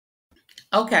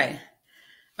Okay.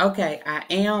 Okay. I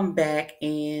am back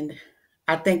and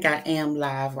I think I am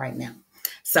live right now.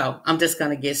 So I'm just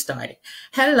going to get started.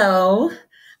 Hello.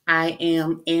 I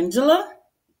am Angela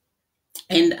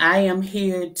and I am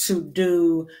here to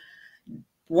do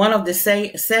one of the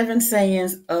seven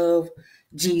sayings of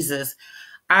Jesus.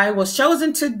 I was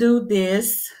chosen to do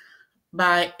this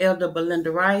by Elder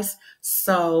Belinda Rice.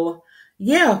 So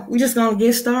yeah, we're just going to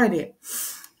get started.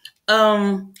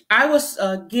 I was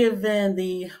given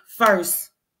the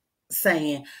first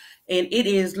saying, and it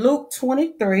is Luke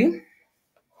 23.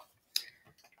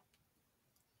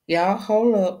 Y'all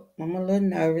hold up. I'm a little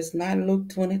nervous. Not Luke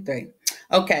 23.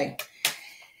 Okay.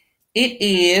 It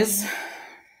is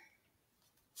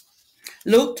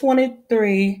Luke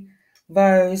 23,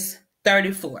 verse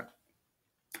 34.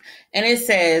 And it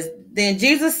says, Then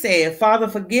Jesus said, Father,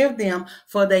 forgive them,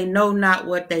 for they know not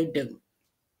what they do.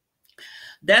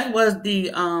 That was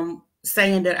the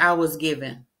saying that I was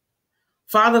given.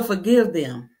 Father, forgive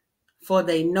them, for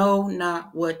they know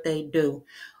not what they do.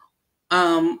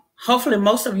 Hopefully,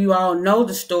 most of you all know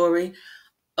the story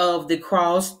of the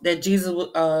cross that Jesus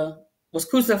was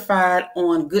crucified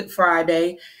on Good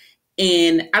Friday,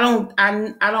 and I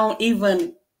don't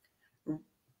even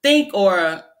think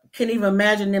or can even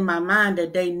imagine in my mind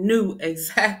that they knew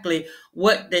exactly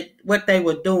what they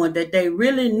were doing. That they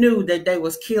really knew that they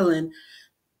was killing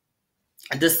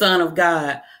the Son of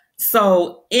God.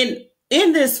 So in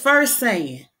this first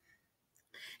saying,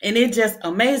 and it's just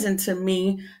amazing to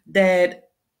me that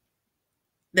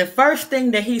the first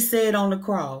thing that he said on the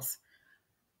cross,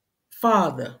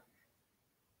 Father,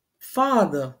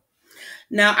 Father.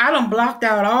 Now I done blocked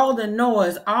out all the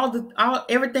noise, all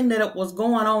everything that was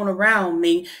going on around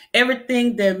me,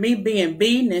 everything that me being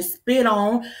beaten and spit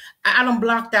on. I done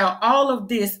blocked out all of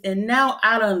this, and now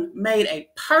I done made a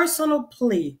personal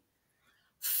plea.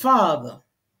 Father.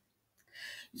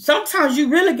 Sometimes you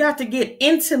really got to get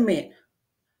intimate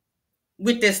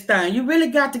with this thing. You really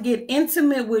got to get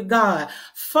intimate with God.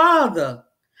 Father.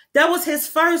 That was his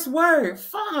first word.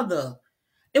 Father.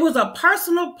 It was a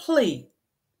personal plea.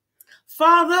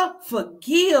 Father,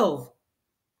 forgive.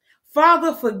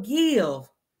 Father, forgive.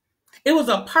 It was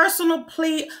a personal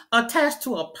plea attached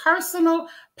to a personal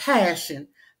passion.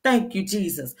 Thank you,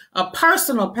 Jesus. A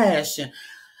personal passion.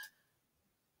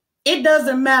 It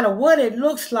doesn't matter what it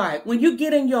looks like. When you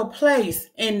get in your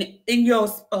place and in your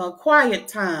quiet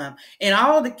time and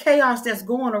all the chaos that's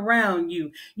going around you,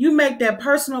 you make that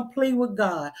personal plea with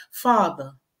God.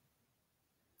 Father,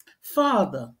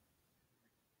 Father.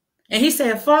 And he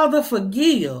said, Father,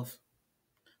 forgive.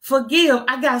 Forgive.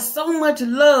 I got so much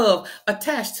love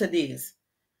attached to this.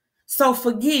 So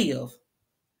forgive.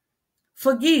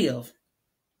 Forgive.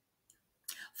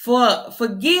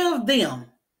 Forgive them.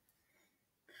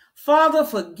 Father,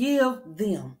 forgive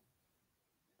them.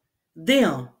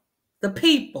 Them, the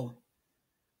people.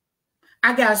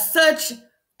 I got such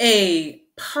a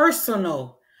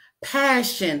personal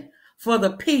passion for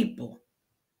the people.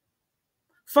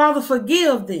 Father,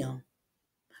 forgive them,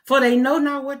 for they know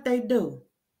not what they do.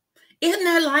 Isn't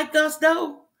that like us,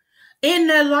 though? Isn't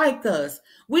that like us?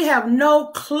 We have no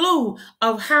clue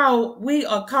of how we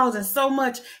are causing so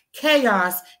much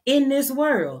chaos in this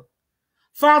world.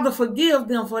 Father, forgive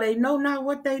them, for they know not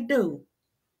what they do.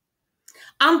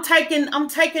 I'm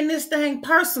taking this thing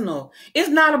personal. It's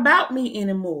not about me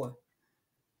anymore.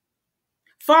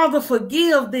 Father,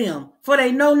 forgive them, for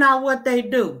they know not what they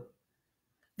do.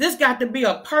 This got to be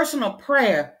a personal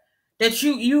prayer that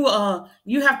you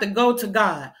have to go to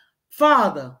God.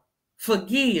 Father,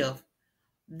 forgive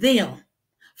them,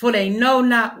 for they know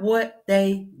not what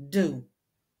they do.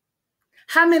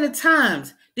 How many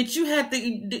times did you have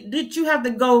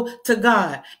to go to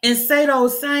God and say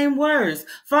those same words?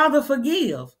 Father,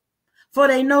 forgive, for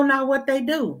they know not what they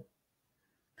do.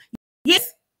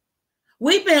 Yes,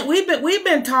 we've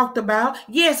been talked about.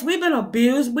 Yes, we've been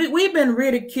abused. We've been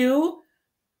ridiculed.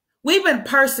 We've been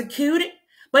persecuted.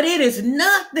 But it is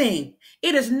nothing.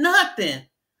 It is nothing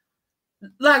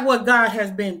like what God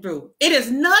has been through. It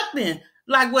is nothing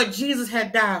like what Jesus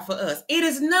had died for us. It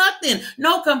is nothing.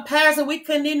 No comparison. We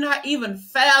couldn't not even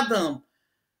fathom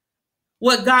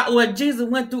what Jesus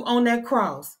went through on that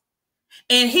cross.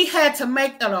 And he had to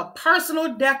make a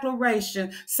personal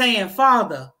declaration saying,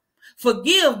 Father,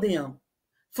 forgive them,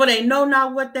 for they know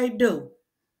not what they do.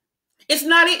 It's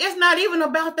not even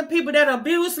about the people that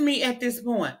abuse me at this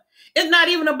point. It's not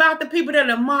even about the people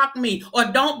that mock me or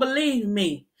don't believe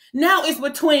me. Now it's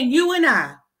between you and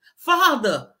I.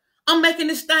 Father, I'm making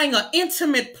this thing an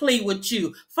intimate plea with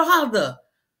you. Father,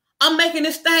 I'm making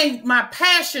this thing my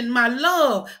passion, my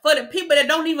love for the people that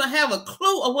don't even have a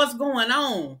clue of what's going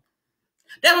on.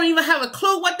 They don't even have a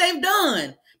clue what they've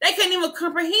done. They can't even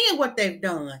comprehend what they've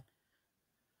done.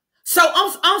 So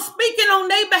I'm speaking on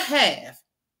their behalf.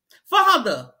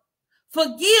 Father,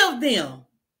 forgive them.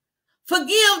 Forgive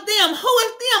them. Who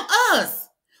is them? Us.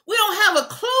 We don't have a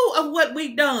clue of what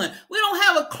we've done. We don't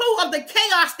have a clue of the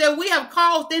chaos that we have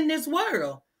caused in this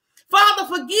world. Father,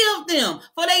 forgive them,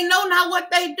 for they know not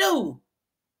what they do.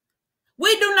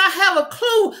 We do not have a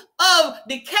clue of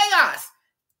the chaos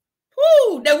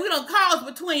that we don't cause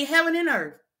between heaven and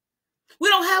earth. We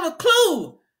don't have a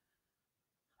clue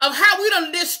of how we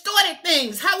done distorted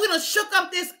things, how we done shook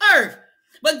up this earth.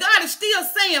 But God is still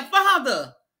saying,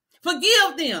 Father,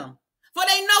 forgive them, for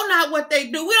they know not what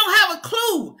they do. We don't have a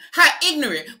clue how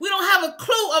ignorant. We don't have a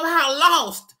clue of how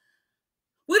lost.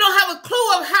 We don't have a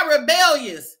clue of how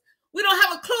rebellious. We don't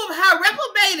have a clue of how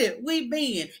reprobated we've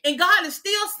been. And God is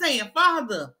still saying,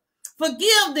 Father,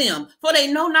 forgive them, for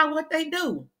they know not what they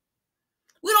do.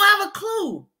 We don't have a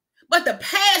clue. But the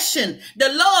passion, the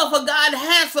love for God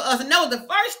has for us. And that was the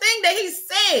first thing that he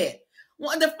said.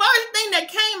 The first thing that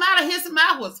came out of his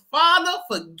mouth was, Father,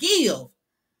 forgive.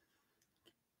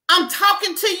 I'm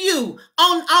talking to you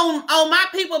on my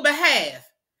people's behalf.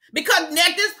 Because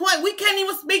at this point, we can't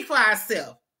even speak for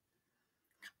ourselves.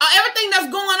 Everything that's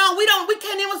going on, we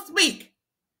can't even speak.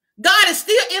 God is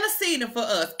still interceding for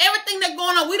us. Everything that's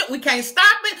going on, we can't stop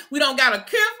it. We don't got a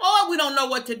cure for it. We don't know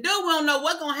what to do. We don't know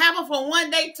what's going to happen from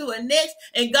one day to the next.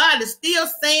 And God is still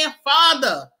saying,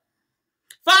 Father,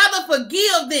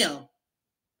 forgive them,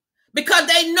 because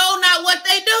they know not what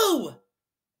they do.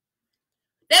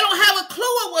 They don't have a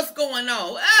clue of what's going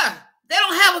on. They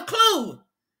don't have a clue.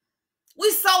 We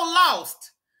so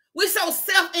lost. We so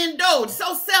self-indulged,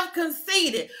 so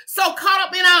self-conceited, so caught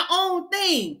up in our own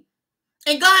thing.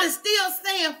 And God is still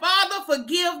saying, Father,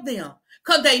 forgive them,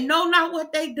 because they know not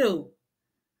what they do.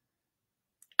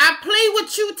 I plead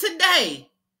with you today.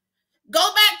 Go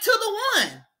back to the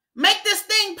one. Make this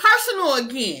thing personal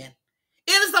again.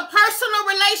 It is a personal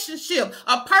relationship,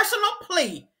 a personal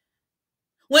plea.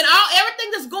 When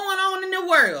everything that's going on in the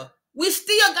world, we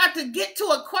still got to get to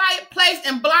a quiet place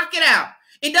and block it out.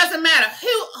 It doesn't matter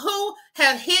who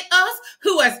has hit us,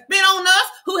 who has spit on us,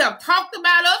 who have talked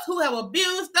about us, who have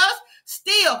abused us.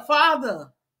 Still,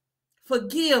 Father,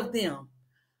 forgive them,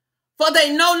 for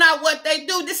they know not what they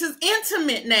do. This is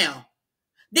intimate now.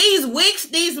 These weeks,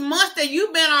 these months that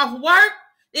you've been off work,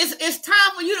 it's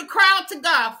time for you to cry out to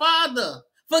God. Father,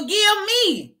 forgive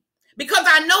me, because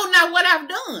I know not what I've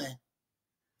done.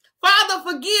 Father,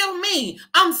 forgive me.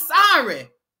 I'm sorry.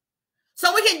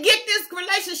 So we can get this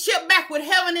relationship back with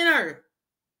heaven and earth.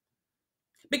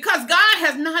 Because God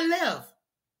has not left.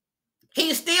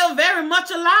 He's still very much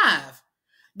alive.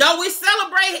 Though we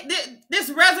celebrate this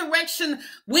resurrection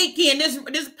weekend,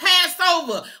 this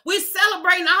Passover, we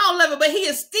celebrate all of it, but he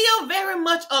is still very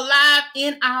much alive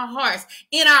in our hearts,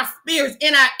 in our spirits,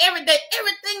 in our everyday,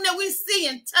 everything that we see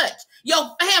and touch,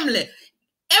 your family,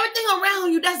 everything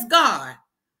around you, that's God.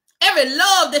 Every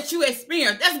love that you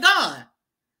experience, that's God.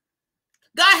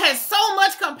 God has so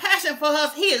much compassion for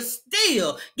us. He is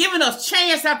still giving us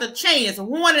chance after chance,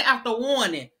 warning after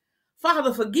warning.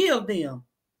 Father, forgive them,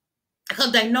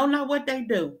 because they know not what they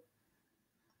do.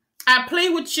 I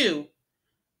plead with you.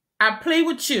 I plead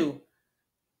with you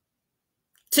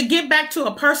to get back to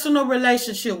a personal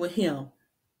relationship with him.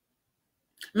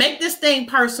 Make this thing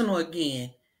personal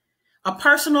again. A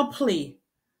personal plea.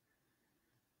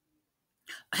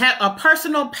 Have a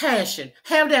personal passion.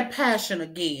 Have that passion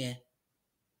again.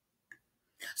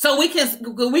 So we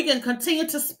can continue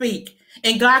to speak,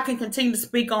 and God can continue to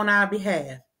speak on our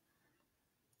behalf.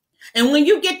 And when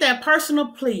you get that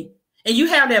personal plea, and you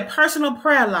have that personal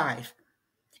prayer life,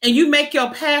 and you make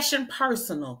your passion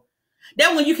personal,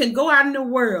 then when you can go out in the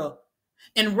world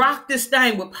and rock this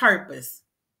thing with purpose.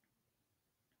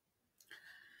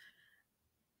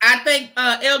 I thank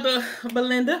Elder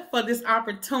Belinda for this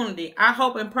opportunity. I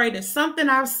hope and pray that something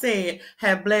I've said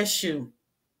have blessed you.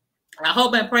 I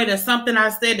hope and pray that something I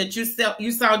said that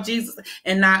you saw Jesus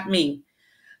and not me.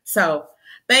 So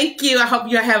thank you. I hope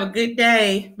you have a good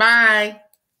day. Bye.